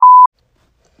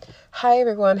Hi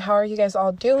everyone, how are you guys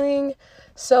all doing?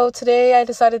 So today I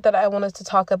decided that I wanted to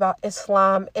talk about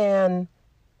Islam and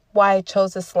why I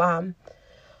chose Islam.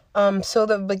 So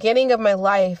the beginning of my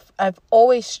life, I've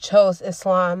always chose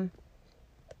Islam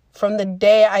from the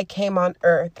day I came on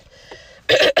earth.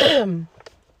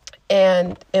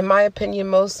 And in my opinion,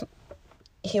 most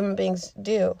human beings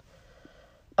do.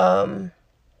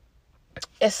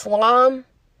 Islam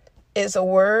is a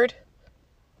word,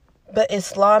 but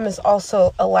Islam is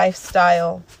also a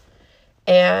lifestyle.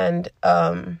 And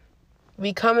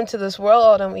we come into this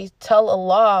world and we tell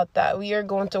Allah that we are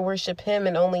going to worship Him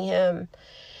and only Him.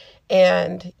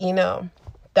 And,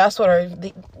 that's what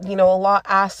Allah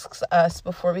asks us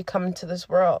before we come into this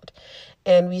world.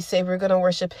 And we say we're going to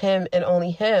worship Him and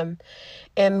only Him.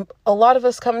 And a lot of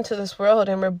us come into this world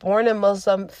and we're born in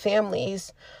Muslim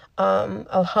families.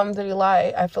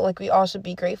 Alhamdulillah, I feel like we all should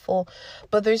be grateful.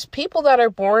 But there's people that are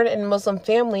born in Muslim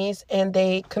families and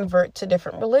they convert to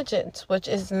different religions, which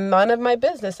is none of my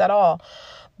business at all.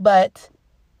 But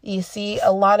you see,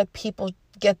 a lot of people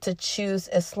get to choose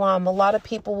Islam. A lot of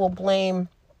people will blame,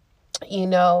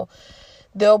 they'll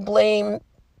blame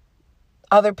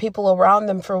other people around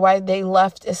them for why they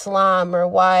left Islam or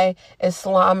why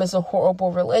Islam is a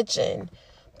horrible religion.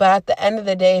 But at the end of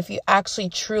the day, if you actually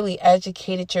truly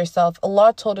educated yourself,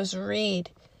 Allah told us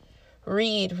read.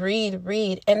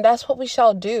 And that's what we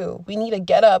shall do. We need to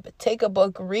get up, take a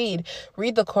book, read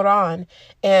the Quran.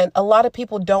 And a lot of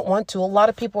people don't want to. A lot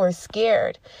of people are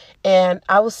scared. And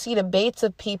I will see debates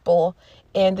of people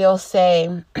and they'll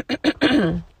say,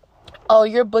 oh,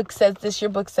 your book says this, your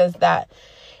book says that.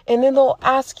 And then they'll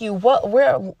ask you, what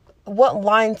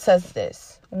line says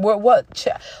this? What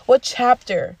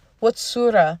chapter? What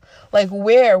surah? Like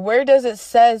where does it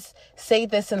say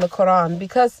this in the Quran?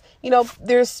 Because,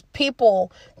 there's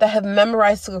people that have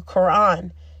memorized the Quran.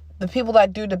 The people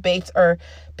that do debates are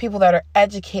people that are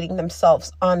educating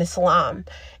themselves on Islam.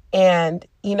 And,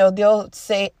 they'll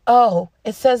say, oh,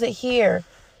 it says it here.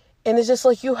 And it's just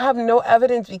like you have no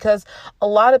evidence because a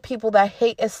lot of people that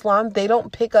hate Islam, they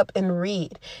don't pick up and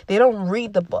read. They don't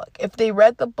read the book. If they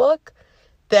read the book,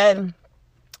 then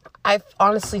I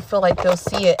honestly feel like they'll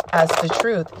see it as the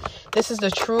truth. This is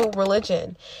the true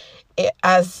religion.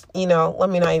 Let me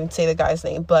not even say the guy's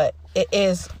name, but it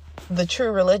is the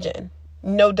true religion.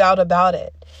 No doubt about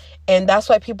it. And that's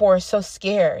why people are so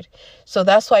scared. So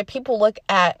that's why people look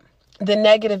at the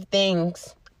negative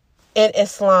things in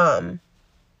Islam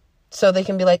so they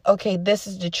can be like, okay, this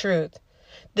is the truth.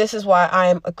 This is why I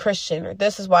am a Christian, or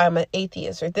this is why I'm an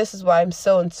atheist, or this is why I'm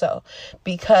so-and-so,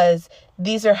 because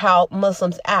these are how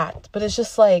Muslims act. But it's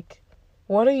just like,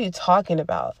 what are you talking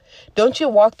about? Don't you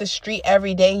walk the street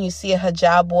every day and you see a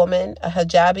hijab woman, a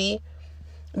hijabi?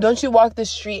 Don't you walk the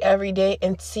street every day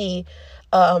and see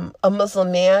a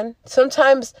Muslim man?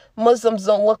 Sometimes Muslims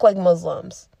don't look like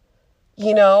Muslims.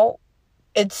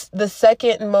 It's the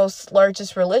second most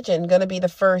largest religion, going to be the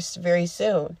first very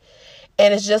soon.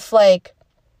 And it's just like,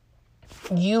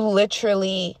 you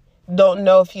literally don't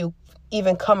know if you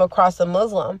even come across a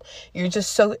Muslim. You're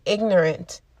just so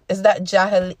ignorant. Is that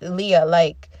jahiliyyah?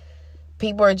 Like,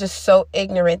 people are just so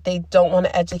ignorant. They don't want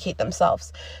to educate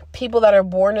themselves. People that are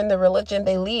born in the religion,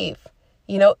 they leave.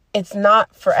 It's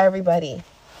not for everybody.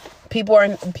 People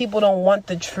don't want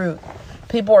the truth.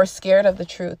 People are scared of the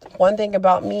truth. One thing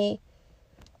about me,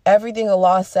 everything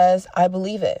Allah says, I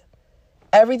believe it.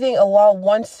 Everything Allah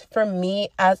wants from me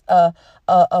as a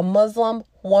Muslim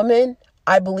woman,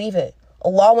 I believe it.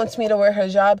 Allah wants me to wear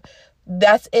hijab.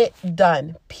 That's it.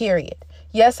 Done. Period.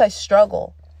 Yes, I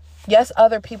struggle. Yes,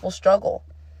 other people struggle.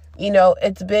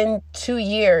 It's been 2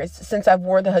 years since I've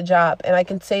worn the hijab. And I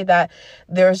can say that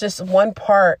there's just one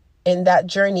part in that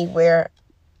journey where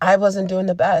I wasn't doing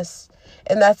the best.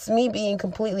 And that's me being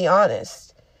completely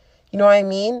honest. You know what I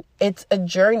mean? It's a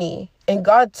journey. And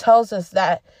God tells us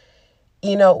that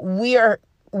we are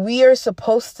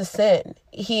supposed to sin.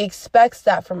 He expects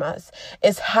that from us.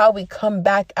 It's how we come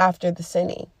back after the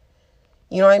sinning.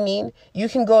 You know what I mean? You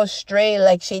can go astray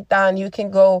like shaitan. You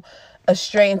can go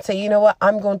astray and say, you know what?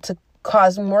 I'm going to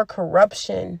cause more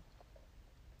corruption.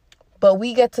 But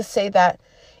we get to say that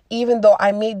even though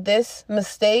I made this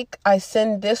mistake, I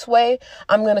sinned this way,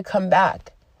 I'm going to come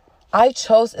back. I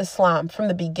chose Islam from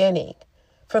the beginning.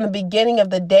 From the beginning of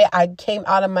the day I came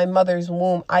out of my mother's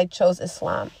womb, I chose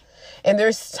Islam. And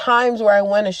there's times where I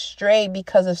went astray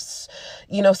because of,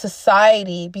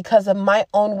 society, because of my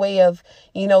own way of,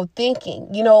 thinking.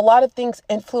 A lot of things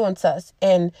influence us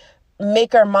and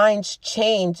make our minds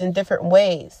change in different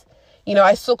ways.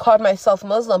 I still called myself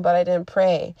Muslim, but I didn't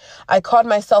pray. I called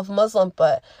myself Muslim,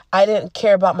 but I didn't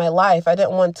care about my life. I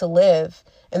didn't want to live.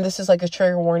 And this is like a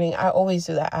trigger warning. I always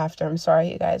do that after. I'm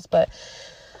sorry, you guys. But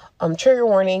trigger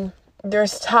warning.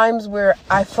 There's times where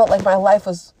I felt like my life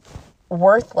was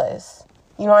worthless.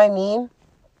 You know what I mean?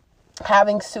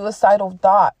 Having suicidal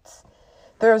thoughts.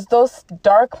 There's those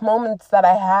dark moments that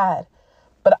I had.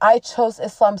 But I chose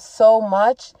Islam so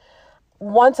much.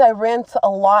 Once I ran to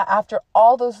Allah, after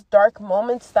all those dark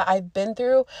moments that I've been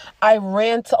through, I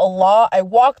ran to Allah. I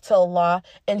walked to Allah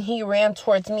and He ran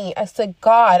towards me. I said,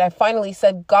 God, I finally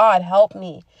said, God, help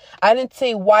me. I didn't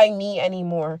say, why me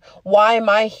anymore? Why am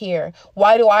I here?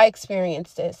 Why do I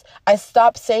experience this? I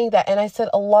stopped saying that and I said,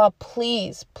 Allah,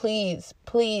 please, please,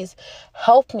 please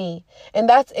help me. And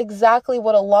that's exactly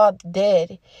what Allah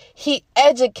did. He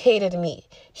educated me.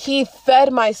 He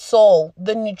fed my soul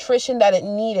the nutrition that it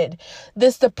needed.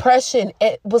 This depression,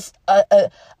 it was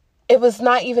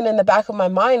not even in the back of my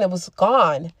mind. It was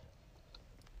gone.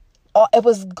 It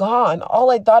was gone.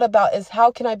 All I thought about is, how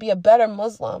can I be a better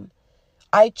Muslim?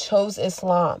 I chose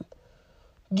Islam.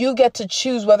 You get to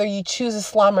choose whether you choose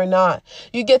Islam or not.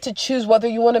 You get to choose whether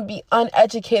you want to be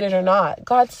uneducated or not.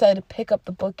 God said, pick up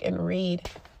the book and read.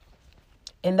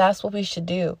 And that's what we should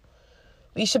do.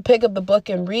 We should pick up the book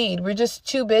and read. We're just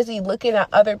too busy looking at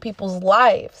other people's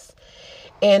lives.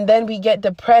 And then we get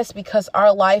depressed because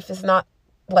our life is not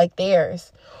like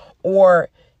theirs. Or,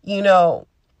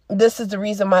 this is the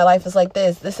reason my life is like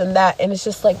this and that. And it's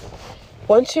just like,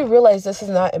 once you realize this is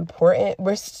not important,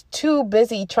 we're too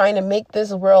busy trying to make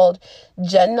this world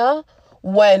Jannah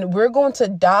when we're going to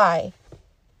die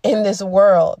in this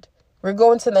world. We're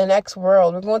going to the next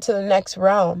world. We're going to the next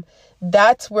realm.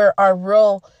 That's where our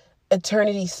real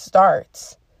eternity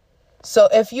starts. So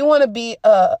if you want to be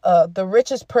the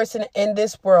richest person in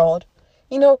this world,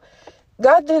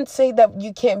 God didn't say that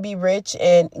you can't be rich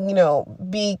and,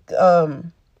 be,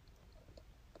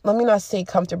 let me not say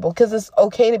comfortable, because it's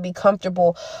okay to be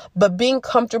comfortable, but being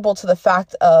comfortable to the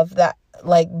fact of that,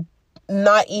 like,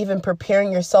 not even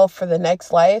preparing yourself for the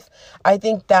next life, I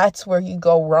think that's where you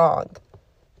go wrong.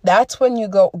 That's where you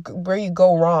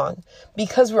go wrong,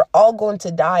 because we're all going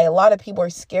to die. A lot of people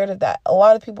are scared of that. A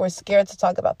lot of people are scared to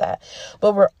talk about that,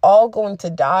 but we're all going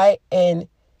to die, and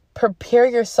prepare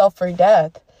yourself for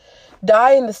death.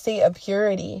 Die in the state of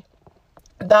purity.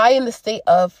 Die in the state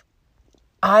of,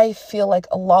 I feel like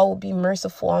Allah will be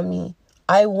merciful on me.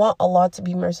 I want Allah to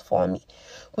be merciful on me.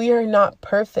 We are not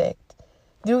perfect.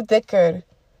 Do dhikr.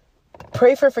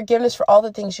 Pray for forgiveness for all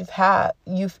the things you've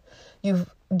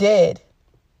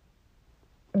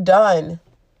done.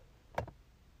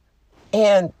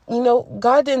 And,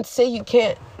 God didn't say you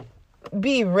can't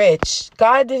be rich.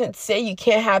 God didn't say you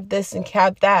can't have this and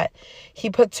have that.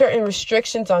 He put certain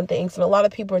restrictions on things. And a lot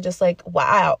of people are just like,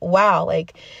 wow.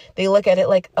 Like, they look at it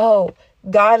like, oh,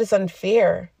 God is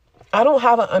unfair. I don't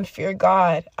have an unfair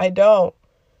God. I don't.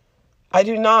 I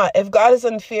do not. If God is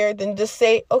unfair, then just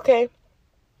say, okay,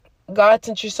 God,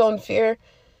 since you're so unfair,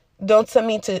 don't send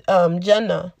me to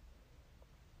Jannah.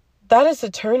 That is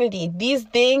eternity. These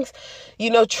things,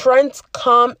 trends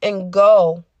come and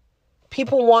go.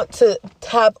 People want to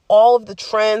have all of the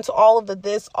trends, all of the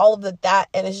this, all of the that.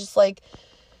 And it's just like,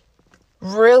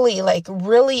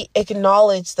 really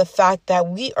acknowledge the fact that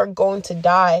we are going to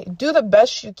die. Do the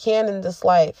best you can in this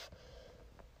life.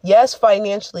 Yes,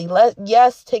 financially.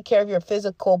 Yes, take care of your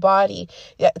physical body.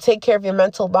 Yeah, take care of your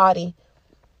mental body.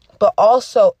 But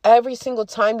also, every single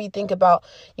time you think about,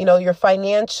 your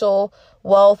financial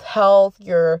wealth, health,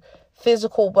 your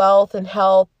physical wealth and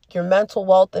health, your mental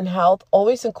wealth and health,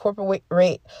 always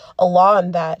incorporate Allah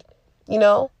in that.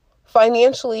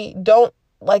 Financially, don't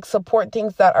support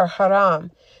things that are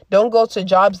haram. Don't go to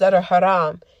jobs that are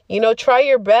haram. Try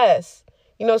your best.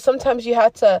 Sometimes you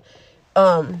have to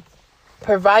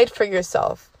provide for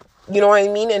yourself. You know what I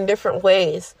mean? In different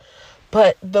ways.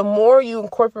 But the more you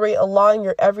incorporate Allah in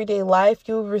your everyday life,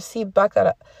 you will receive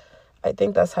bakara. I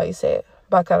think that's how you say it.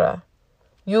 Bakara.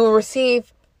 You will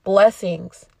receive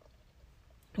blessings.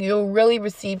 You'll really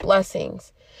receive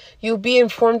blessings. You'll be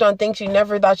informed on things you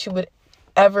never thought you would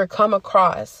ever come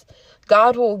across.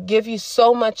 God will give you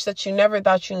so much that you never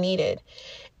thought you needed.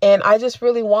 And I just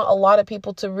really want a lot of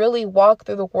people to really walk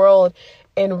through the world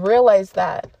and realize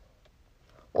that.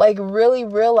 Really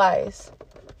realize,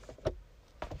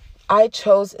 I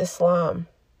chose Islam.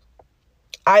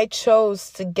 I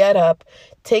chose to get up,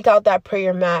 take out that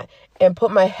prayer mat, and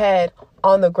put my head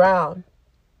on the ground.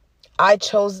 I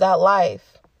chose that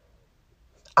life.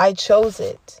 I chose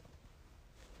it.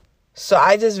 So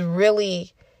I just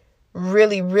really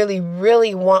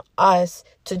want us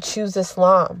to choose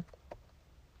Islam.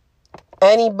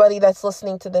 Anybody that's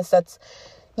listening to this that's,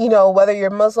 Whether you're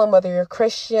Muslim, whether you're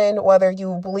Christian, whether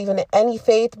you believe in any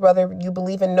faith, whether you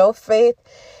believe in no faith,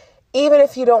 even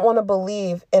if you don't want to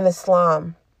believe in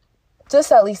Islam,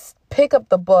 just at least pick up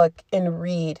the book and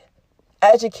read.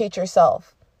 Educate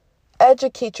yourself.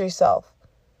 Educate yourself.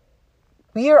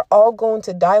 We are all going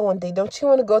to die one day. Don't you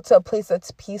want to go to a place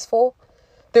that's peaceful?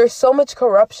 There's so much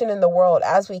corruption in the world,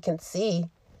 as we can see.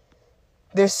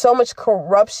 There's so much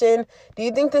corruption. Do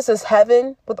you think this is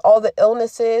heaven with all the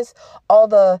illnesses, all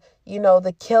the,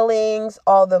 the killings,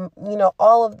 all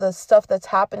of the stuff that's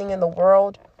happening in the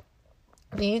world?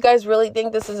 Do you guys really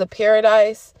think this is a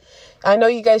paradise? I know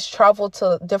you guys travel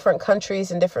to different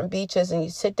countries and different beaches and you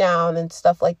sit down and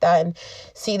stuff like that and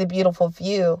see the beautiful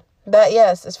view. That,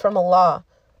 yes, is from Allah.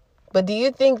 But do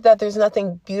you think that there's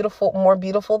nothing more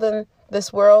beautiful than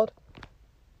this world?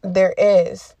 There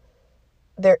is.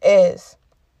 There is.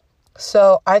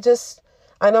 So I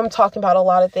know I'm talking about a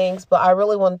lot of things, but I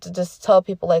really wanted to just tell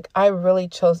people, I really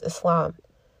chose Islam.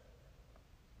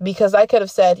 Because I could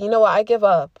have said, you know what, I give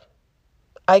up.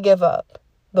 I give up.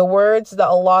 The words that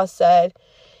Allah said,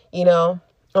 I'm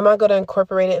not going to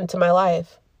incorporate it into my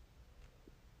life.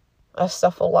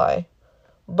 Astaghfirullah.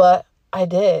 But I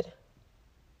did.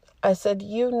 I said,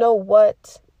 you know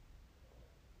what?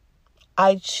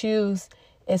 I choose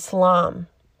Islam.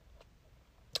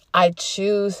 I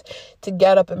choose to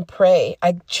get up and pray.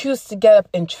 I choose to get up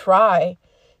and try.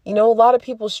 A lot of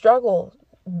people struggle.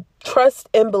 Trust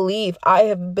and believe. I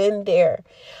have been there.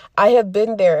 I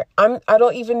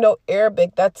don't even know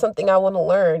Arabic. That's something I want to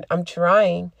learn. I'm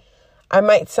trying. I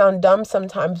might sound dumb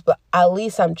sometimes, but at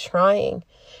least I'm trying.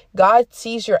 God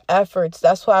sees your efforts.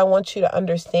 That's why I want you to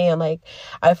understand.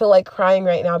 I feel like crying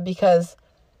right now because,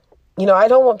 I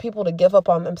don't want people to give up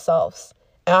on themselves.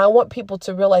 And I want people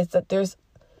to realize that there's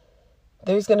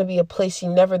going to be a place you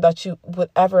never thought you would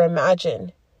ever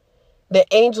imagine. The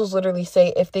angels literally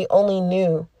say, if they only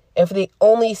knew, if they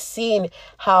only seen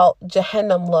how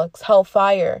Jahannam looks,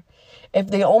 hellfire, if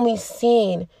they only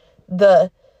seen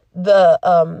the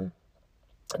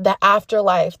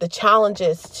afterlife, the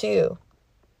challenges too.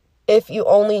 If you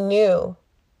only knew,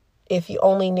 you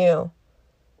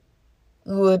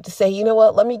would say, you know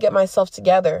what, let me get myself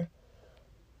together.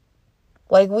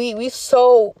 We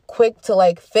so quick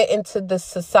to fit into this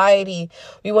society.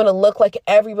 We want to look like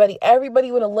everybody.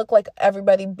 Everybody want to look like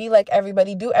everybody, be like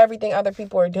everybody, do everything other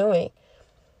people are doing.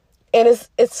 And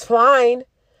it's fine.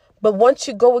 But once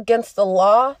you go against the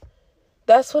law,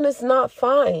 that's when it's not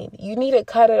fine. You need to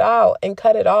cut it out and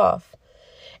cut it off.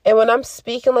 And when I'm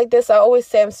speaking like this, I always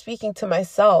say I'm speaking to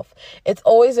myself. It's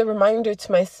always a reminder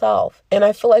to myself. And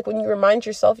I feel like when you remind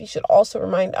yourself, you should also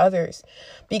remind others.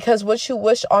 Because what you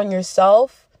wish on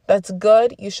yourself, that's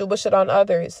good, you should wish it on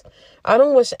others. I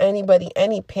don't wish anybody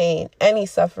any pain, any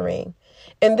suffering.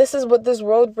 And this is what this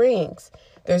world brings.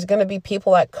 There's going to be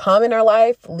people that come in our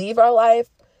life, leave our life.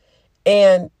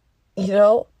 And,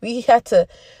 we have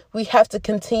to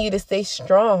continue to stay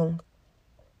strong.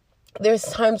 There's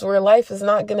times where life is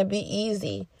not going to be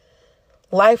easy.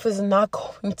 Life is not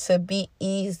going to be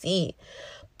easy.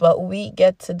 But we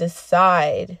get to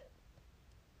decide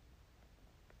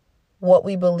what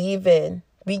we believe in.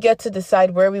 We get to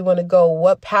decide where we want to go,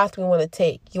 what path we want to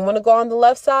take. You want to go on the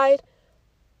left side?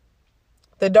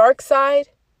 The dark side?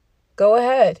 Go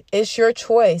ahead. It's your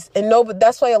choice. And no, but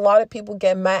that's why a lot of people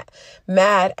get mad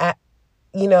at,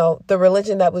 the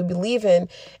religion that we believe in,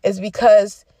 is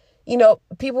because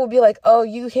people will be like, oh,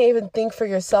 you can't even think for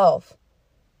yourself.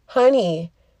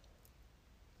 Honey,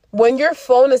 when your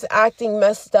phone is acting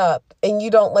messed up and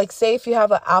you don't, say if you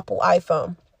have an Apple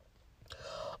iPhone,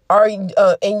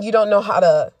 and you don't know how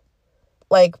to,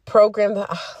 program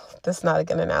the, that's not a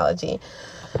good analogy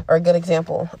or a good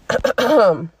example.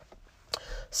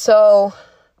 So,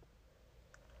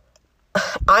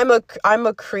 I'm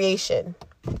a creation.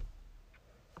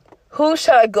 Who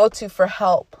should I go to for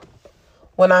help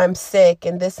when I'm sick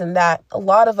and this and that? A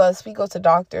lot of us, we go to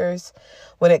doctors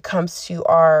when it comes to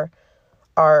our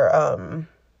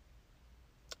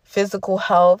physical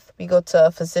health. We go to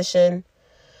a physician.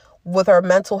 With our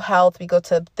mental health, we go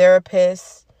to a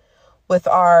therapist. With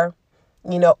our,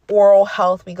 oral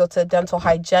health, we go to a dental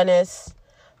hygienist.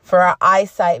 For our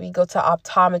eyesight, we go to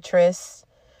optometrists.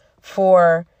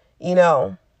 For,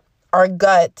 our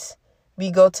gut, we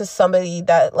go to somebody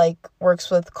that works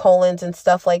with colons and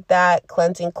stuff like that,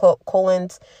 cleansing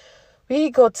colons. We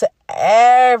go to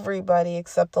everybody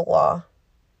except Allah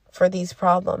for these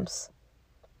problems.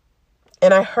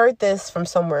 And I heard this from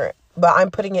somewhere, but I'm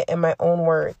putting it in my own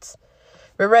words.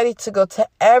 We're ready to go to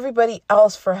everybody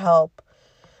else for help.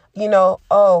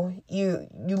 Oh, you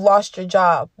lost your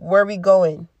job. Where are we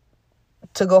going?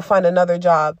 To go find another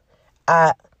job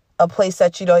at a place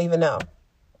that you don't even know.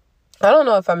 I don't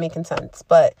know if I'm making sense,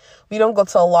 but we don't go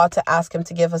to Allah to ask him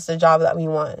to give us the job that we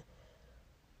want.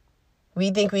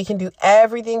 We think we can do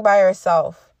everything by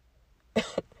ourselves.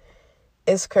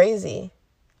 It's crazy.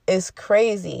 It's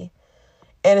crazy.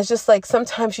 And it's just like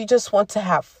sometimes you just want to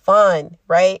have fun,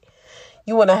 right?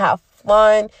 You want to have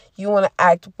fun. You want to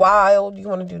act wild. You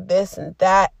want to do this and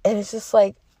that. And it's just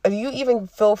like, do you even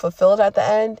feel fulfilled at the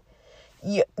end?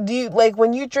 Do you, like,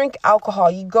 when you drink alcohol,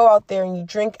 you go out there and you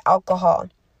drink alcohol.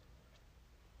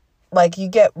 Like, you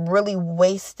get really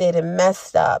wasted and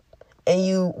messed up. And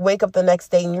you wake up the next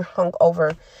day and you're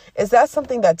hungover. Is that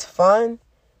something that's fun?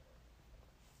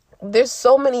 There's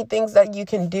so many things that you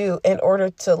can do in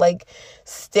order to, like,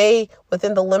 stay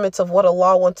within the limits of what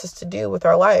Allah wants us to do with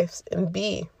our lives and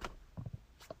be.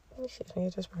 Excuse me, I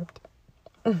just burped.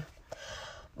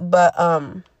 But,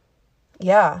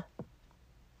 yeah.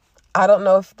 I don't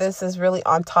know if this is really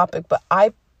on topic, but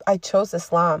I chose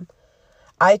Islam.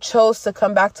 I chose to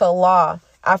come back to Allah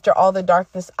after all the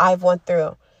darkness I've went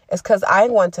through. It's because I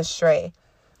went astray.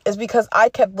 It's because I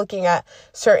kept looking at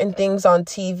certain things on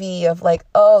TV of like,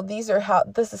 oh, this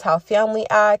is how family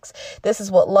acts. This is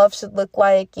what love should look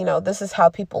like. You know, this is how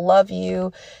people love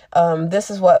you. This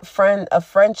is what a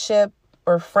friendship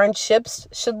or friendships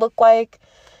should look like.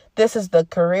 This is the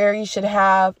career you should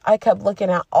have. I kept looking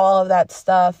at all of that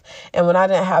stuff. And when I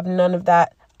didn't have none of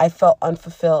that, I felt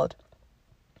unfulfilled.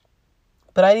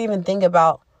 But I didn't even think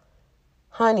about,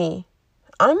 honey,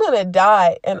 I'm going to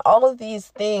die. And all of these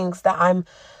things that I'm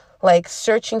like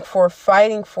searching for,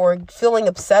 fighting for, feeling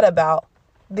upset about,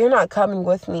 they're not coming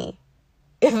with me.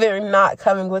 They're not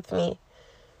coming with me.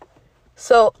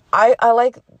 So I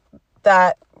like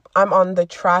that I'm on the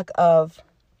track of,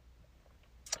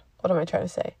 what am I trying to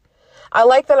say? I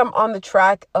like that I'm on the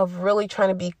track of really trying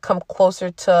to become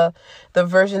closer to the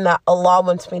version that Allah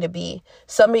wants me to be.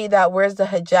 Somebody that wears the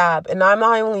hijab. And I'm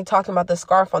not only talking about the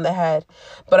scarf on the head,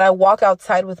 but I walk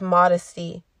outside with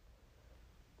modesty.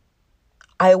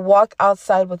 I walk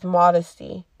outside with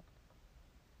modesty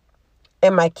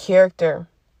in my character.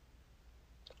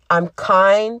 I'm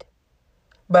kind,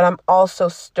 but I'm also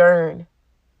stern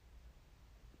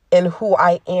in who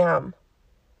I am.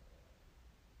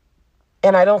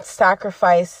 And I don't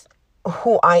sacrifice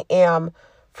who I am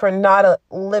for not a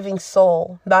living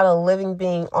soul, not a living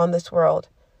being on this world.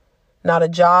 Not a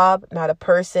job, not a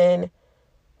person,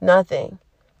 nothing.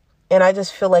 And I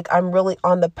just feel like I'm really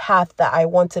on the path that I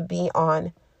want to be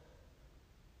on.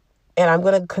 And I'm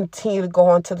going to continue to go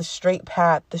on to the straight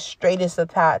path, the straightest of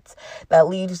paths that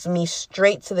leads me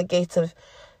straight to the gates of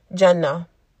Jannah.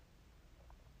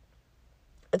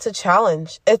 It's a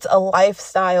challenge. It's a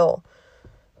lifestyle.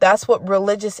 That's what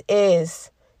religious is.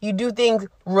 You do things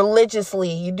religiously.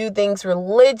 You do things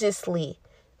religiously.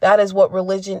 That is what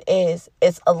religion is.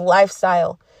 It's a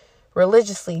lifestyle.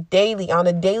 Religiously, daily, on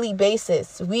a daily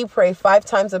basis. We pray 5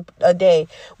 times a day.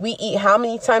 We eat how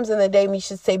many times in the day? We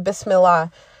should say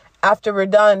Bismillah. After we're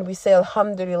done, we say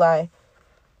Alhamdulillah.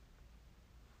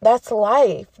 That's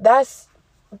life. That's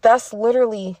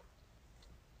literally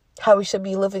how we should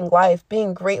be living life.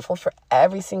 Being grateful for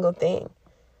every single thing.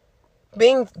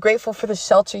 Being grateful for the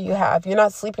shelter you have. You're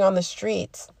not sleeping on the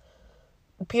streets.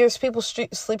 There's people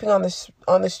sleeping on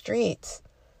the streets.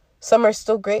 Some are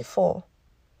still grateful.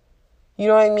 You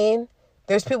know what I mean?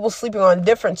 There's people sleeping on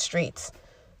different streets.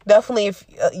 Definitely if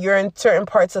you're in certain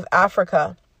parts of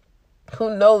Africa.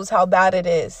 Who knows how bad it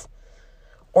is?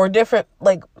 Or different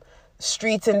like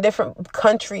streets in different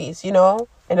countries, you know?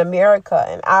 In America,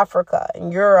 in Africa,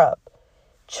 in Europe,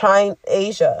 China,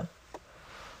 Asia.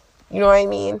 You know what I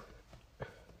mean?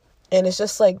 And it's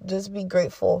just like, just be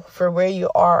grateful for where you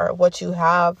are, what you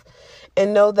have.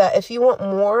 And know that if you want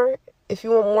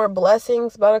more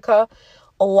blessings, barakah,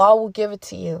 Allah will give it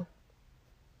to you.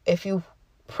 If you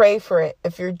pray for it,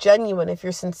 if you're genuine, if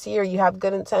you're sincere, you have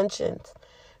good intentions,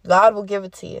 God will give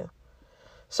it to you.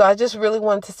 So I just really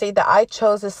wanted to say that I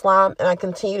chose Islam and I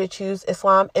continue to choose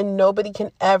Islam, and nobody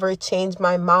can ever change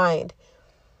my mind.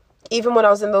 Even when I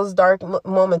was in those dark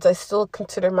moments, I still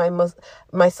consider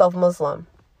myself Muslim.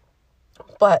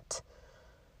 But,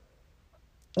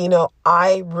 you know,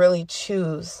 I really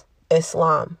choose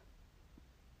Islam.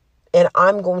 And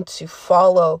I'm going to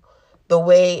follow the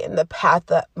way and the path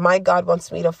that my God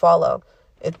wants me to follow.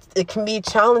 It can be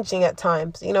challenging at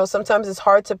times. You know, sometimes it's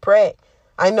hard to pray.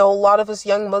 I know a lot of us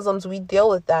young Muslims, we deal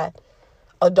with that.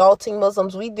 Adulting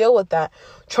Muslims, we deal with that.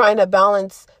 Trying to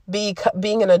balance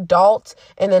being an adult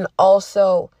and then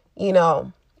also, you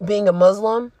know, being a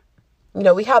Muslim. You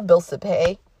know, we have bills to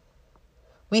pay.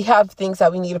 We have things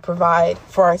that we need to provide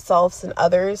for ourselves and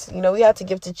others. You know, we have to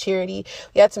give to charity.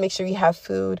 We have to make sure we have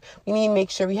food. We need to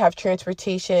make sure we have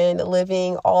transportation,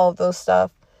 living, all of those stuff.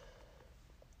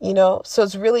 You know, so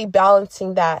it's really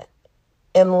balancing that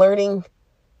and learning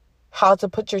how to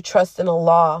put your trust in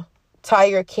Allah. Tie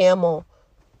your camel,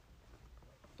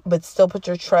 but still put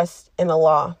your trust in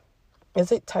Allah.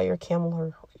 Is it tie your camel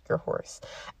or your horse?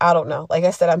 I don't know. Like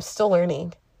I said, I'm still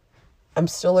learning.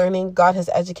 God has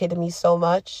educated me so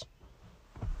much.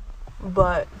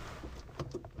 But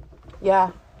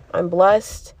yeah, I'm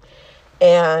blessed.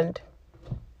 And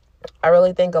I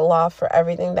really thank Allah for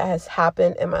everything that has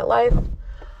happened in my life.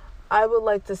 I would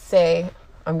like to say,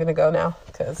 I'm going to go now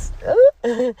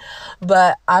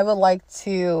but I would like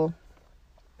to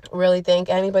really thank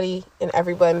anybody and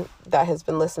everyone that has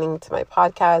been listening to my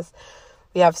podcast.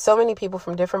 We have so many people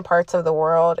from different parts of the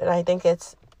world, and I think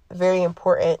it's very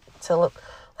important to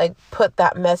put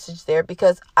that message there,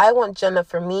 because I want Jannah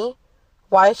for me.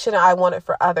 Why shouldn't I want it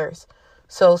for others?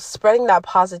 So spreading that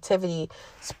positivity,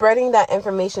 spreading that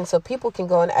information so people can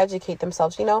go and educate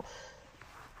themselves. You know,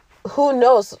 who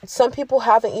knows? Some people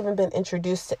haven't even been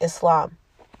introduced to Islam.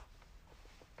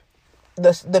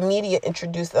 The media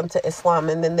introduced them to Islam,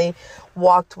 and then they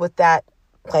walked with that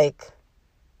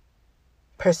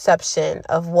perception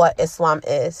of what Islam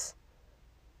is.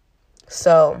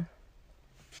 So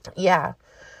yeah,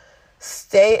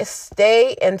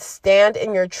 stay and stand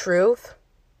in your truth.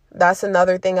 That's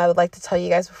another thing I would like to tell you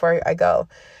guys before I go.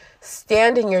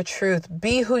 Stand in your truth.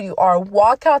 Be who you are.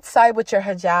 Walk outside with your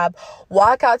hijab.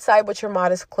 Walk outside with your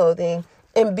modest clothing.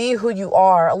 And be who you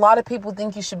are. A lot of people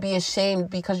think you should be ashamed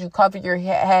because you cover your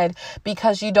head,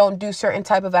 because you don't do certain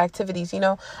type of activities. You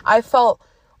know, I felt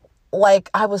like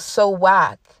I was so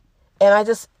whack, and I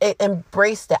just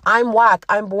embraced it. I'm whack.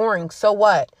 I'm boring. So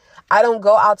what? I don't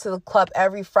go out to the club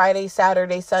every Friday,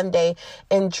 Saturday, Sunday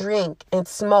and drink and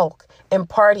smoke and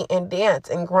party and dance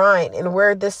and grind and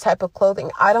wear this type of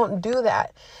clothing. I don't do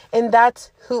that. And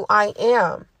that's who I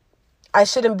am. I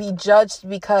shouldn't be judged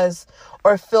because,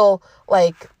 or feel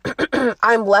like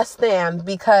I'm less than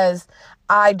because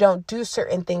I don't do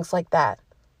certain things like that.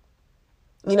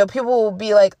 You know, people will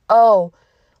be like, oh,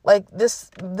 like this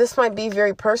might be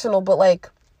very personal, but like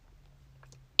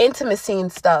intimacy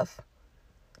and stuff.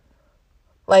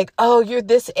 Like, oh, you're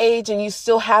this age and you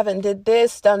still haven't did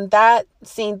this, done that,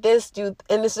 seen this, dude.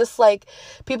 And it's just like,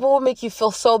 people will make you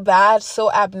feel so bad, so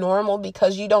abnormal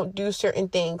because you don't do certain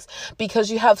things,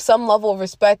 because you have some level of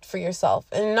respect for yourself.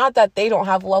 And not that they don't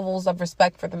have levels of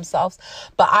respect for themselves,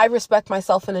 but I respect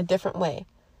myself in a different way.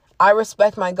 I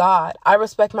respect my God. I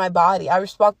respect my body. I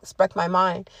respect my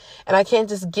mind. And I can't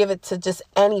just give it to just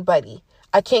anybody.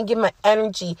 I can't give my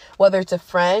energy, whether it's a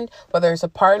friend, whether it's a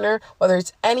partner, whether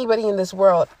it's anybody in this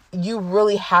world. You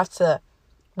really have to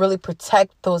really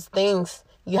protect those things.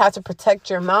 You have to protect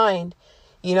your mind,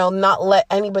 you know, not let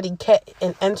anybody get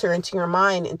and enter into your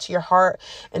mind, into your heart,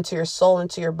 into your soul,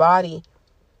 into your body.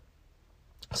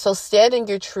 So stand in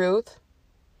your truth.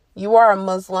 You are a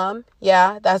Muslim.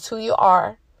 Yeah, that's who you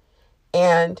are.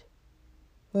 And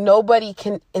nobody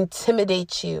can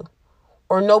intimidate you.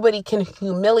 Or nobody can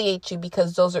humiliate you,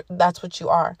 because that's what you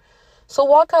are. So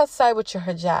walk outside with your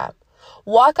hijab.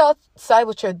 Walk outside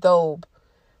with your thobe.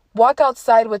 Walk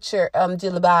outside with your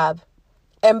jilbab.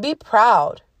 And be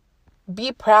proud.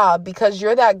 Be proud, because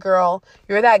you're that girl,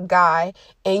 you're that guy,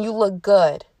 and you look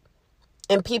good.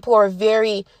 And people are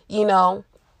very, you know,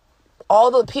 all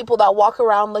the people that walk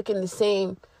around looking the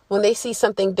same, when they see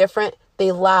something different,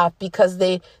 they laugh because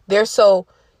they're so,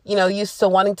 you know, used to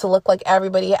wanting to look like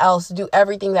everybody else, do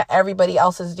everything that everybody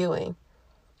else is doing.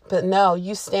 But no,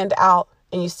 you stand out,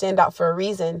 and you stand out for a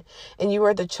reason, and you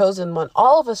are the chosen one.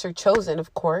 All of us are chosen,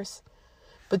 of course,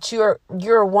 but you're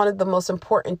one of the most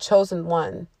important chosen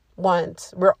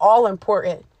ones. We're all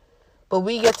important, but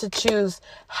we get to choose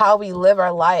how we live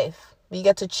our life. We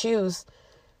get to choose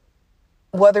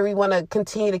whether we want to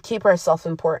continue to keep ourselves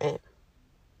important.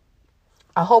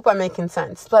 I hope I'm making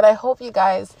sense, but I hope you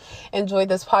guys enjoyed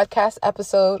this podcast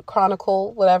episode,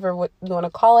 chronicle, whatever you want to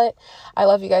call it. I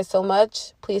love you guys so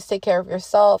much. Please take care of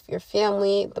yourself, your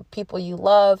family, the people you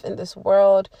love in this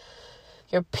world,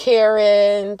 your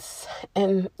parents,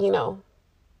 and, you know,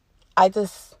 I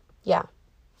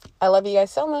love you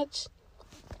guys so much.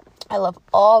 I love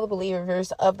all the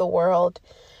believers of the world.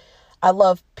 I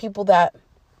love people that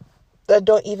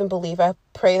don't even believe. I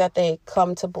pray that they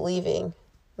come to believing,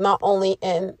 not only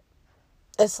in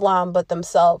Islam, but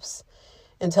themselves,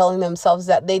 and telling themselves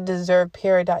that they deserve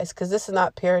paradise, because this is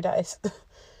not paradise.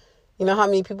 You know how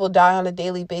many people die on a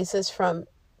daily basis from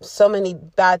so many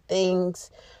bad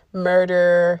things,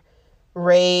 murder,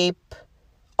 rape,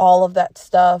 all of that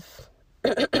stuff.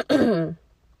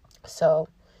 So,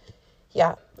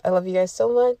 yeah, I love you guys so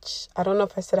much. I don't know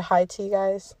if I said hi to you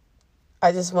guys.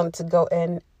 I just wanted to go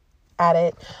in at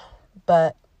it.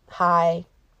 But hi.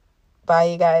 Bye,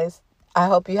 you guys. I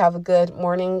hope you have a good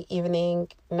morning, evening,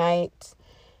 night.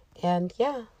 And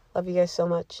yeah, love you guys so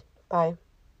much. Bye.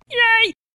 Yay!